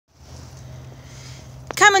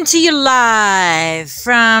Coming to you live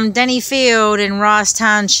from Denny Field in Ross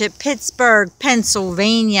Township, Pittsburgh,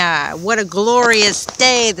 Pennsylvania. What a glorious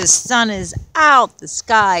day. The sun is out. The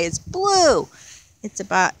sky is blue. It's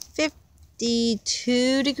about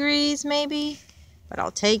 52 degrees maybe, but I'll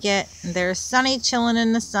take it. And there's Sunny chilling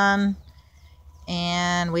in the sun.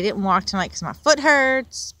 And we didn't walk tonight because my foot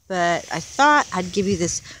hurts, but I thought I'd give you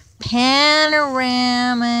this panoramic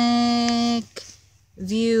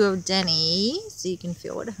view of Denny so you can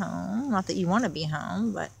feel at home. Not that you want to be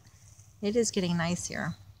home, but it is getting nice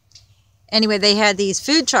here. Anyway, they had these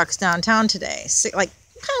food trucks downtown today, kind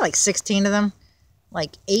of like 16 of them,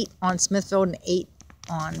 like 8 on Smithfield and 8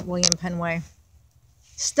 on William Penn Way.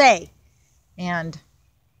 And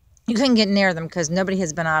you couldn't get near them because nobody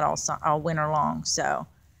has been out all winter long. So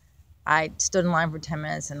I stood in line for 10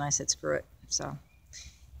 minutes and I said, screw it. So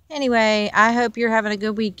anyway, I hope you're having a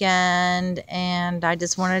good weekend, and I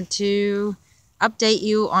just wanted to update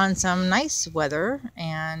you on some nice weather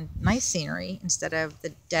and nice scenery instead of the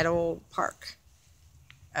dead old park.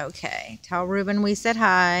 Okay, tell Ruben we said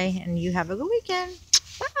hi, and you have a good weekend.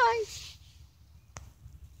 Bye.